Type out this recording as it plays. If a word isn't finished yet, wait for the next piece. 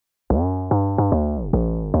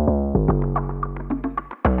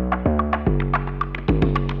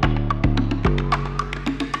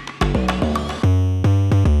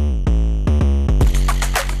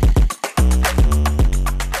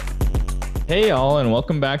Hey, all, and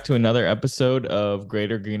welcome back to another episode of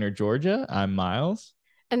Greater Greener Georgia. I'm Miles.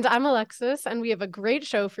 And I'm Alexis, and we have a great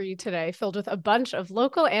show for you today filled with a bunch of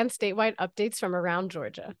local and statewide updates from around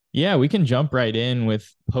Georgia. Yeah, we can jump right in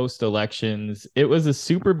with post elections. It was a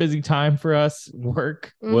super busy time for us.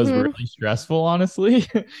 Work was Mm-hmm. really stressful, honestly.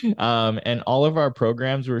 And all of our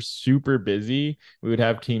programs were super busy. We would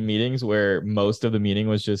have team meetings where most of the meeting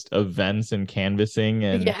was just events and canvassing,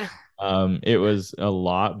 and Yeah. it was a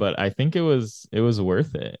lot, but I think it was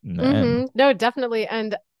worth it in the end. Mm-hmm. No, definitely.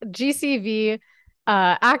 And GCV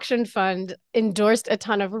Action Fund endorsed a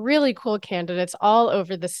ton of really cool candidates all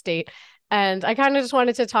over the state. And I kind of just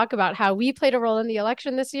wanted to talk about how we played a role in the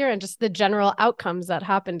election this year and just the general outcomes that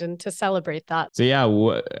happened and to celebrate that. So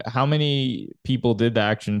yeah, how many people did the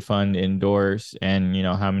Action Fund endorse, and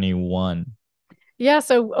how many won? Yeah,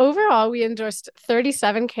 so overall, we endorsed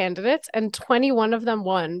 37 candidates and 21 of them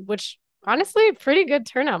won, which honestly, pretty good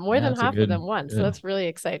turnout. More Yeah, than it's a half of them good won. So good. that's really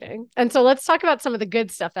exciting. And so let's talk about some of the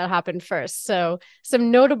good stuff that happened first. So,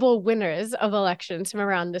 some notable winners of elections from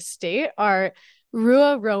around the state are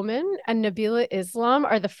Rua Roman and Nabila Islam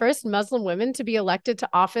are the first Muslim women to be elected to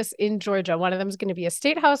office in Georgia. One of them is going to be a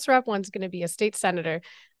state house rep, one's going to be a state senator.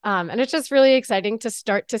 And it's just really exciting to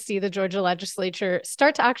start to see the Georgia legislature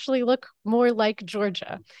start to actually look more like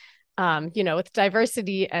Georgia, with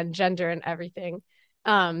diversity and gender and everything.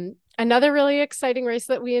 Another really exciting race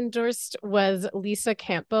that we endorsed was Lisa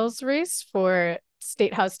Campbell's race for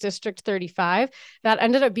State House District 35. That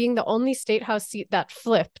ended up being the only state house seat that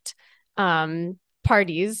flipped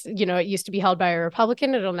parties. It used to be held by a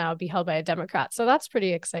Republican, it'll now be held by a Democrat. So that's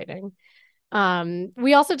pretty exciting.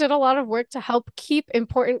 We also did a lot of work to help keep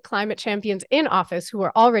important climate champions in office who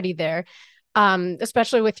are already there.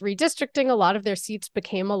 Especially with redistricting, a lot of their seats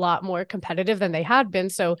became a lot more competitive than they had been.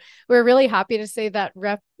 So we're really happy to say that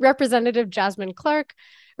Representative Jasmine Clark,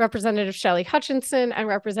 Representative Shelley Hutchinson, and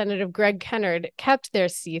Representative Greg Kennard kept their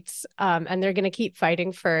seats, and they're going to keep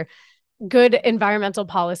fighting for good environmental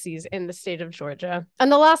policies in the state of Georgia.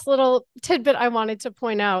 And the last little tidbit I wanted to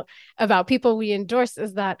point out about people we endorse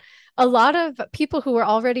is that a lot of people who were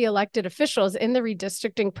already elected officials in the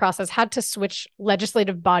redistricting process had to switch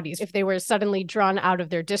legislative bodies if they were suddenly drawn out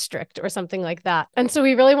of their district or something like that. And so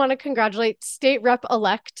we really want to congratulate State Rep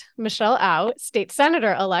elect Michelle Au, State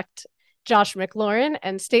Senator elect Josh McLaurin,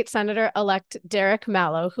 and State Senator elect Derek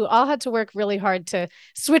Mallow, who all had to work really hard to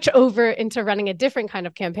switch over into running a different kind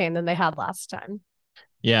of campaign than they had last time.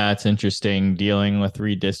 Yeah, it's interesting dealing with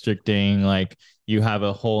redistricting. Like, you have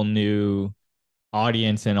a whole new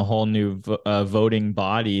audience and a whole new voting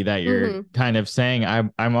body that you're Mm-hmm. kind of saying,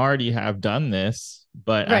 I'm already have done this,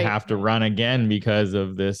 but I Right. have to run again because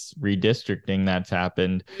of this redistricting that's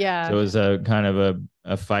happened. So Yeah. it was a kind of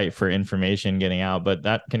a fight for information getting out. But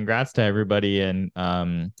that, congrats to everybody. And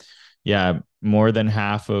yeah, more than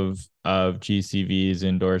half of GCV's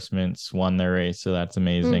endorsements won their race. So that's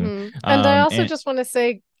amazing. And I also And just want to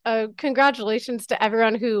say congratulations to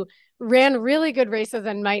everyone who ran really good races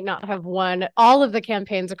and might not have won. All of the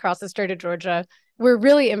campaigns across the state of Georgia were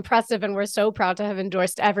really impressive, and we're so proud to have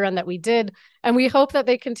endorsed everyone that we did. And we hope that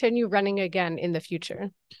they continue running again in the future.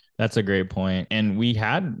 that's a great point. And we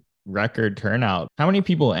had record turnout. How many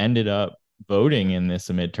people ended up voting in this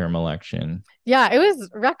midterm election? Yeah, it was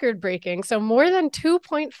record breaking. So more than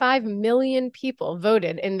 2.5 million people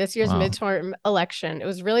voted in this year's Wow. midterm election. It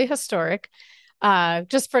was really historic.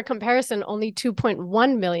 Just for comparison, only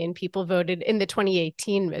 2.1 million people voted in the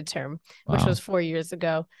 2018 midterm, which was Wow. 4 years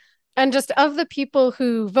ago. And just of the people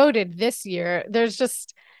who voted this year, there's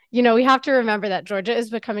just, we have to remember that Georgia is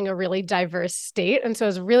becoming a really diverse state. And so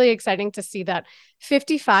it's really exciting to see that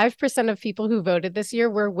 55% of people who voted this year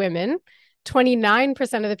were women.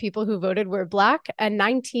 29% of the people who voted were Black, and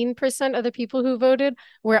 19% of the people who voted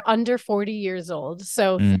were under 40 years old.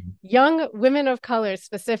 So, Mm. young women of color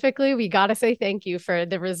specifically, we got to say thank you for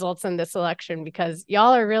the results in this election because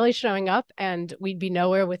y'all are really showing up and we'd be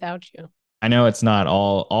nowhere without you. I know it's not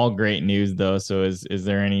all great news though. So is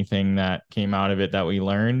there anything that came out of it that we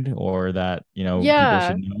learned, or that, people Yeah.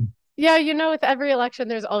 should know? Yeah, with every election,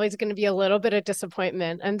 there's always going to be a little bit of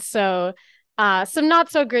disappointment. And so some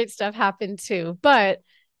not so great stuff happened too. But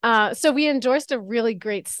so we endorsed a really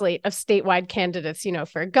great slate of statewide candidates,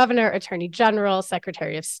 for governor, attorney general,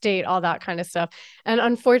 secretary of state, all that kind of stuff. And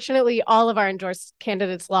unfortunately, all of our endorsed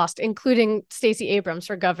candidates lost, including Stacey Abrams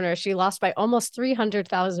for governor. She lost by almost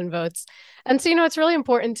 300,000 votes. And so, it's really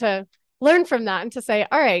important to learn from that and to say,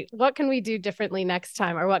 all right, what can we do differently next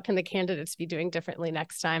time? Or what can the candidates be doing differently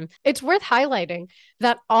next time? It's worth highlighting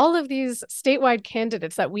that all of these statewide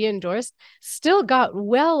candidates that we endorsed still got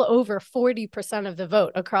well over 40% of the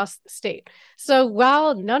vote across the state. So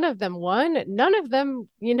while none of them won, none of them,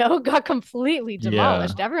 got completely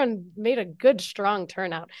demolished. Yeah. Everyone made a good, strong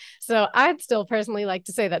turnout. So I'd still personally like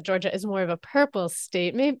to say that Georgia is more of a purple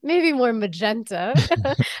state, maybe more magenta,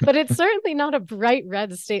 but it's certainly not a bright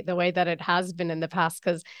red state the way that it has been in the past.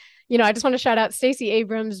 Because, I just want to shout out Stacey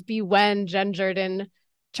Abrams, Bee Wen, Jen Jordan,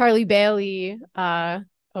 Charlie Bailey.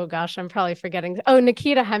 Oh gosh, I'm probably forgetting. Oh,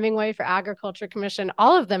 Nikita Hemingway for Agriculture Commission.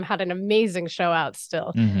 All of them had an amazing show out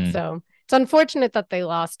still. Mm-hmm. So it's unfortunate that they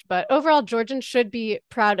lost, but overall, Georgians should be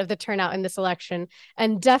proud of the turnout in this election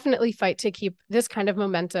and definitely fight to keep this kind of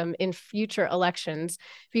momentum in future elections.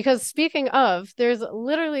 Because speaking of, there's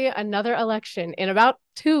literally another election in about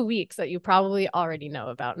 2 weeks that you probably already know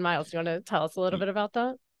about. Miles, do you want to tell us a little bit about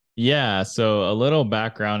that? Yeah, so a little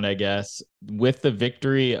background, I guess. With the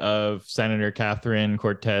victory of Senator Catherine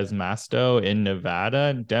Cortez Masto in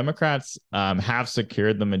Nevada, Democrats have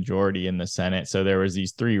secured the majority in the Senate. So there was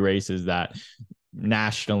these three races that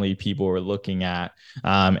nationally people were looking at,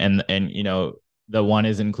 and the one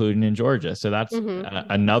is included in Georgia. So that's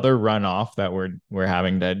another runoff that we're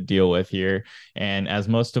having to deal with here. And as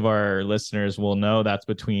most of our listeners will know, that's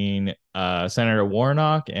between Senator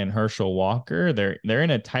Warnock and Herschel Walker. They're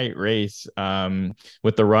in a tight race,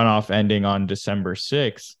 with the runoff ending on December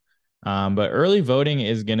 6th. But early voting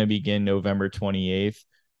is going to begin November 28th.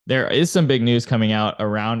 There is some big news coming out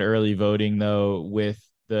around early voting, though, with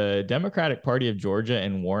the Democratic Party of Georgia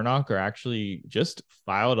and Warnock are actually just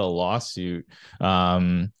filed a lawsuit,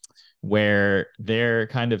 where they're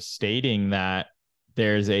kind of stating that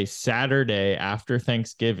there's a Saturday after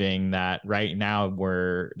Thanksgiving that right now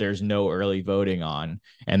there's no early voting on.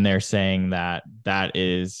 And they're saying that that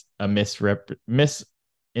is a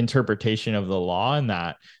misinterpretation of the law, and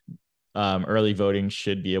that early voting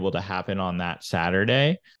should be able to happen on that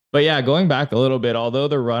Saturday. But yeah, going back a little bit, although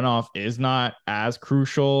the runoff is not as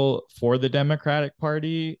crucial for the Democratic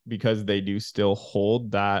Party because they do still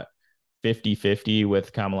hold that 50-50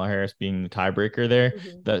 with Kamala Harris being the tiebreaker there,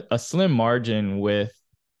 a slim margin with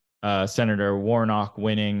Senator Warnock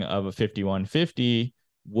winning of a 51-50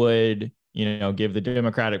 would, give the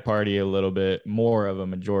Democratic Party a little bit more of a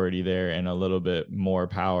majority there and a little bit more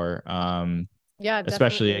power. Yeah,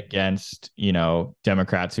 especially against,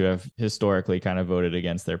 Democrats who have historically kind of voted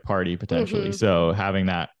against their party potentially. So having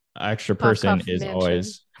that extra person is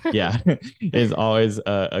always, is always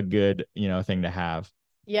a good, thing to have.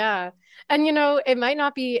 Yeah. And, it might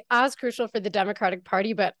not be as crucial for the Democratic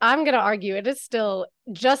Party, but I'm going to argue it is still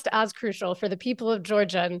just as crucial for the people of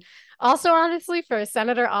Georgia. And also, honestly, for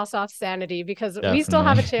Senator Ossoff's sanity, because we still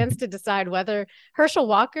have a chance to decide whether Herschel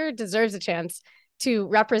Walker deserves a chance to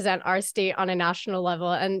represent our state on a national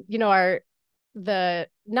level. And, the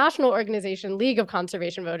national organization League of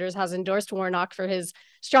Conservation Voters has endorsed Warnock for his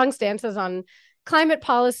strong stances on climate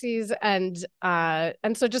policies. And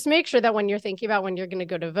so just make sure that when you're thinking about when you're going to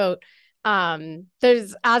go to vote,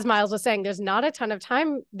 there's, as Miles was saying, there's not a ton of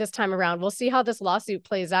time this time around. We'll see how this lawsuit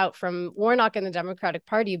plays out from Warnock and the Democratic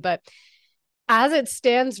Party, but as it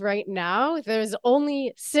stands right now, there's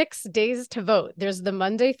only 6 days to vote. There's the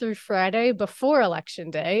Monday through Friday before Election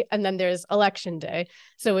Day, and then there's Election Day.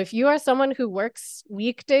 So if you are someone who works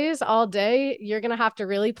weekdays all day, you're going to have to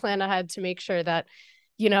really plan ahead to make sure that,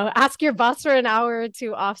 ask your boss for an hour or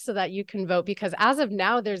two off so that you can vote, because as of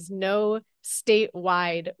now, there's no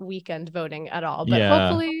statewide weekend voting at all. But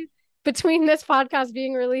hopefully between this podcast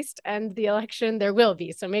being released and the election, there will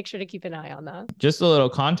be. So make sure to keep an eye on that. Just a little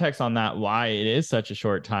context on that, why it is such a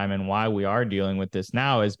short time and why we are dealing with this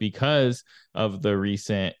now is because of the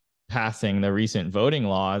recent voting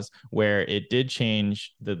laws, where it did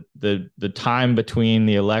change the time between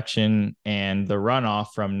the election and the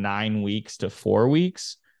runoff from 9 weeks to 4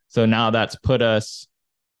 weeks. So now that's put us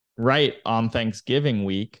right on Thanksgiving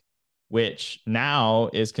week, which now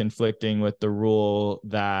is conflicting with the rule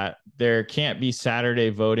that there can't be Saturday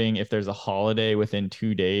voting if there's a holiday within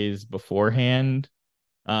 2 days beforehand.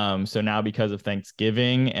 So now, because of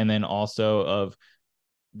Thanksgiving and then also of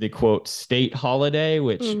the quote state holiday,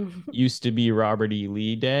 which used to be Robert E.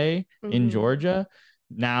 Lee Day in Georgia,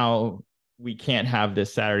 now we can't have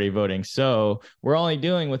this Saturday voting. So we're only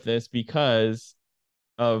dealing with this because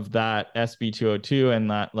of that SB 202 and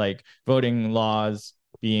that voting laws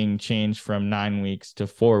being changed from 9 weeks to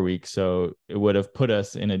 4 weeks. So it would have put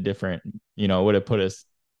us in a different, it would have put us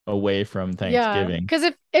away from Yeah, Thanksgiving.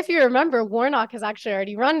 because if you remember, Warnock has actually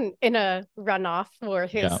already run in a runoff for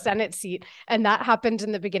his Yeah. Senate seat, and that happened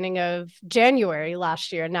in the beginning of January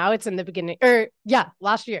last year. Now it's in the beginning, or yeah,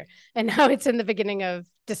 last year, and now it's in the beginning of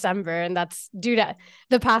December, and that's due to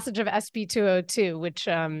the passage of SB 202, which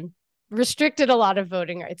restricted a lot of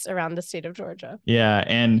voting rights around the state of Georgia. Yeah,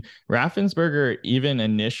 and Raffensperger even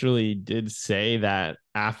initially did say that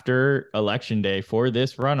after election day for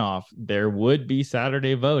this runoff, there would be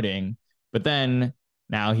Saturday voting, but then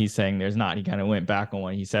now he's saying there's not. He kind of went back on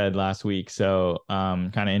what he said last week. So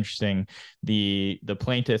kind of interesting. The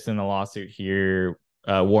plaintiffs in the lawsuit here,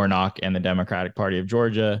 Warnock and the Democratic Party of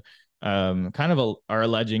Georgia, are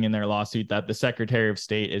alleging in their lawsuit that the Secretary of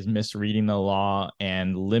State is misreading the law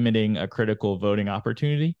and limiting a critical voting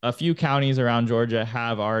opportunity. A few counties around Georgia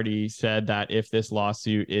have already said that if this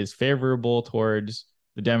lawsuit is favorable towards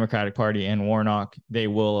the Democratic Party and Warnock, they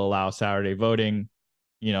will allow Saturday voting.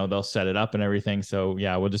 You know, they'll set it up and everything. So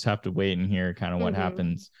yeah, we'll just have to wait and hear kind of what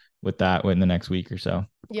happens with that in the next week or so.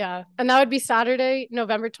 Yeah. And that would be Saturday,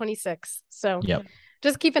 November 26th. So yep.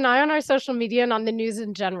 Just keep an eye on our social media and on the news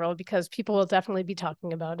in general, because people will definitely be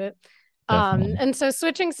talking about it. And so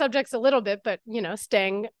switching subjects a little bit, but,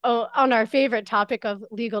 staying on our favorite topic of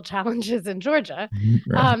legal challenges in Georgia.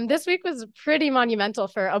 Right. This week was pretty monumental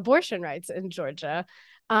for abortion rights in Georgia.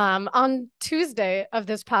 On Tuesday of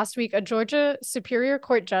this past week, a Georgia Superior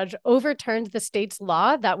Court judge overturned the state's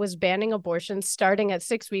law that was banning abortions starting at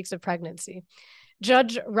 6 weeks of pregnancy.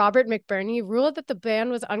 Judge Robert McBurney ruled that the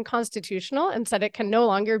ban was unconstitutional and said it can no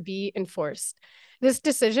longer be enforced. This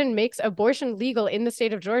decision makes abortion legal in the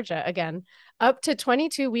state of Georgia again, up to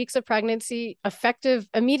 22 weeks of pregnancy, effective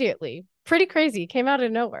immediately. Pretty crazy. Came out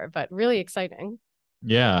of nowhere, but really exciting.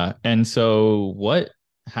 Yeah. And so what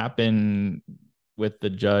happened with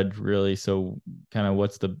the judge, really? So kind of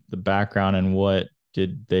what's the background and what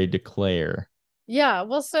did they declare? Yeah,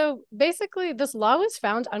 well, so basically this law was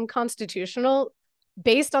found unconstitutional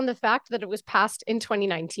based on the fact that it was passed in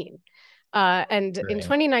 2019. And in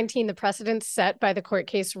 2019, the precedents set by the court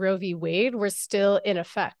case Roe v. Wade were still in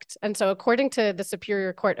effect. And so according to the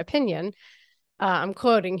Superior Court opinion, I'm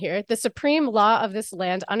quoting here, the supreme law of this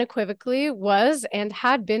land unequivocally was and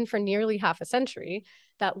had been for nearly half a century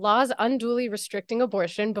that laws unduly restricting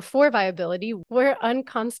abortion before viability were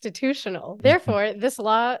unconstitutional. Therefore, this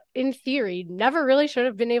law, in theory, never really should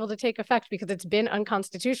have been able to take effect because it's been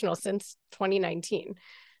unconstitutional since 2019.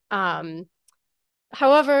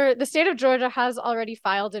 However, the state of Georgia has already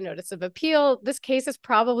filed a notice of appeal. This case is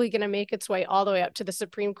probably going to make its way all the way up to the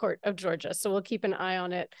Supreme Court of Georgia, so we'll keep an eye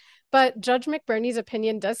on it. But Judge McBurney's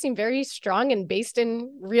opinion does seem very strong and based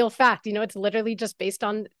in real fact. It's literally just based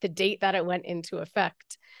on the date that it went into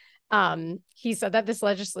effect. He said that this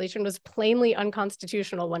legislation was plainly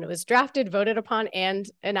unconstitutional when it was drafted, voted upon, and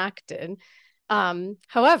enacted.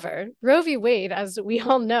 However, Roe v. Wade, as we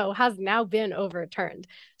all know, has now been overturned.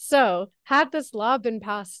 So had this law been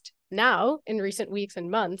passed now in recent weeks and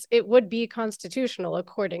months, it would be constitutional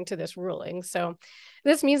according to this ruling. So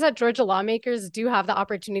this means that Georgia lawmakers do have the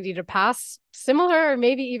opportunity to pass similar or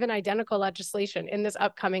maybe even identical legislation in this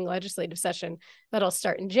upcoming legislative session that'll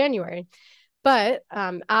start in January. But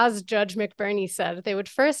as Judge McBurney said, they would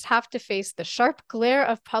first have to face the sharp glare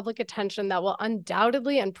of public attention that will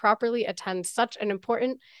undoubtedly and properly attend such an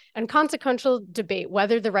important and consequential debate,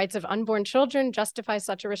 whether the rights of unborn children justify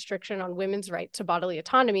such a restriction on women's right to bodily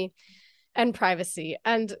autonomy and privacy.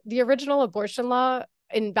 And the original abortion law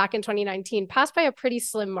back in 2019 passed by a pretty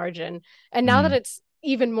slim margin. And now that it's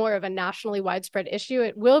even more of a nationally widespread issue,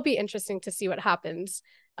 it will be interesting to see what happens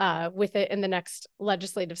with it in the next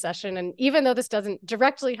legislative session. And even though this doesn't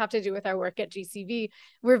directly have to do with our work at GCV,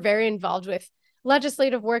 we're very involved with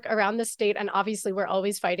legislative work around the state. And obviously, we're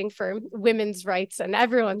always fighting for women's rights and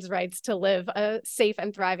everyone's rights to live a safe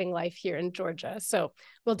and thriving life here in Georgia. So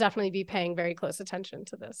we'll definitely be paying very close attention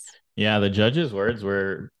to this. Yeah, the judge's words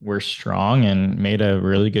were strong and made a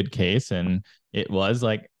really good case. And it was,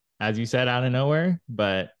 like, as you said, out of nowhere,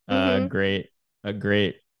 but a great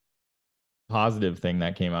positive thing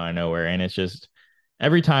that came out of nowhere. And it's just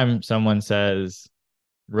every time someone says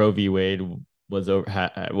Roe v. Wade was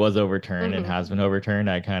overturned and has been overturned,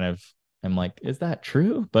 I kind of am like, is that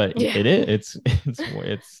true? But it is.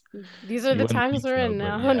 It's these are the times we're in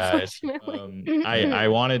now, unfortunately. I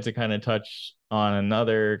wanted to kind of touch on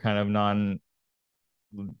another kind of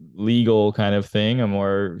non-legal kind of thing, a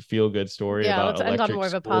more feel-good story about electric more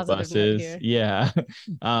school buses. Yeah.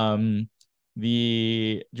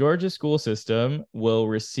 The Georgia school system will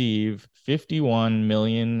receive $51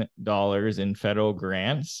 million in federal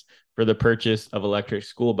grants for the purchase of electric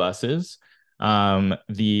school buses.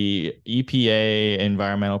 The EPA,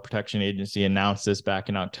 Environmental Protection Agency, announced this back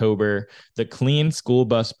in October. The Clean School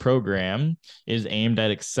Bus Program is aimed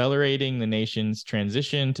at accelerating the nation's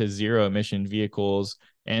transition to zero emission vehicles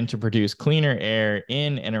and to produce cleaner air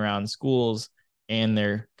in and around schools and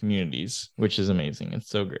their communities, which is amazing. It's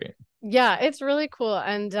so great. Yeah, it's really cool.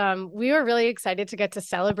 And we were really excited to get to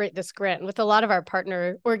celebrate this grant with a lot of our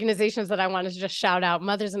partner organizations that I wanted to just shout out: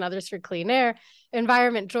 Mothers and Others for Clean Air,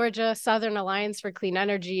 Environment Georgia, Southern Alliance for Clean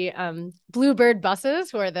Energy, Bluebird Buses,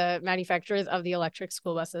 who are the manufacturers of the electric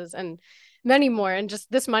school buses, and many more. And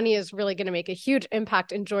just this money is really going to make a huge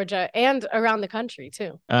impact in Georgia and around the country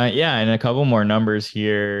too. Yeah, and a couple more numbers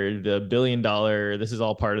here. The $1 billion, this is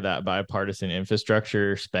all part of that bipartisan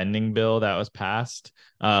infrastructure spending bill that was passed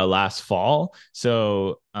last fall.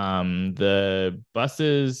 So the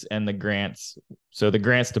buses and the grants, so the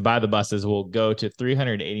grants to buy the buses will go to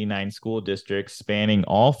 389 school districts spanning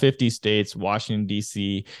all 50 states, Washington,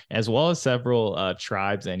 D.C., as well as several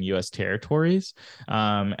tribes and U.S. territories.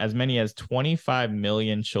 As many as 25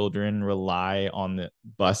 million children rely on the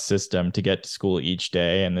bus system to get to school each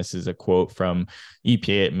day. And this is a quote from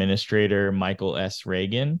EPA Administrator Michael S.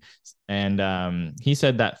 Reagan. And he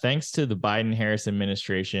said that thanks to the Biden-Harris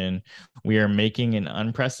administration, we are making an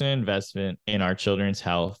unprecedented investment in our children's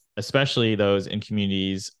health, especially those in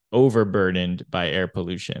communities overburdened by air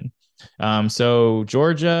pollution. So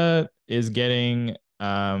Georgia is getting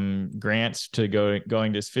grants to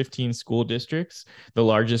going to 15 school districts. The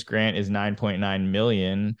largest grant is 9.9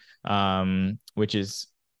 million, which is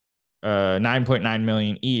 9.9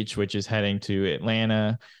 million each, which is heading to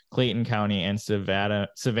Atlanta, Clayton County, and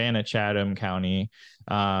Savannah Chatham County.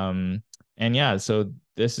 And yeah, so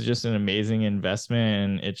this is just an amazing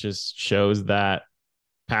investment, and it just shows that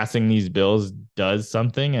passing these bills does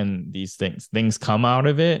something, and these things come out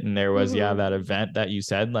of it. And there was that event that you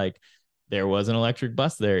said, like, there was an electric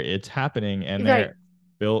bus there. It's happening, and they're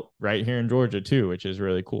built right here in Georgia too, which is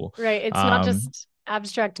really cool. Right. It's not just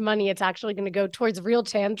abstract money. It's actually going to go towards real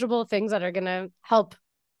tangible things that are going to help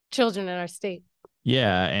children in our state.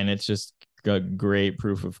 Yeah, and it's just a great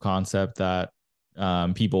proof of concept that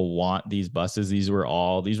people want these buses. These were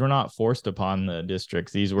not forced upon the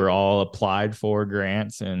districts. These were all applied for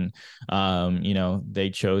grants, and they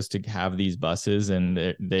chose to have these buses,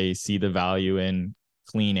 and they see the value in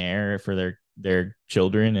clean air for their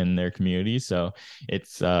children and their community. So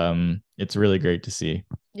it's really great to see.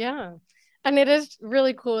 Yeah. And it is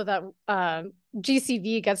really cool that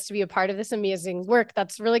GCV gets to be a part of this amazing work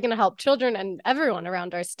that's really going to help children and everyone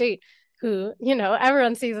around our state who,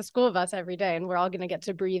 everyone sees a school bus every day, and we're all going to get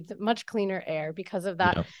to breathe much cleaner air because of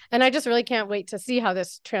that. Yeah. And I just really can't wait to see how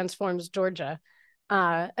this transforms Georgia.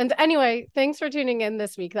 And anyway, thanks for tuning in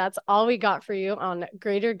this week. That's all we got for you on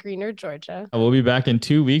Greater Greener Georgia. We'll be back in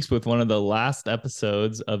 2 weeks with one of the last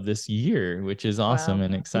episodes of this year, which is awesome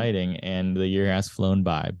and exciting. And the year has flown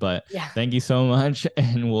by, but thank you so much.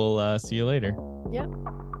 And we'll see you later. Yeah.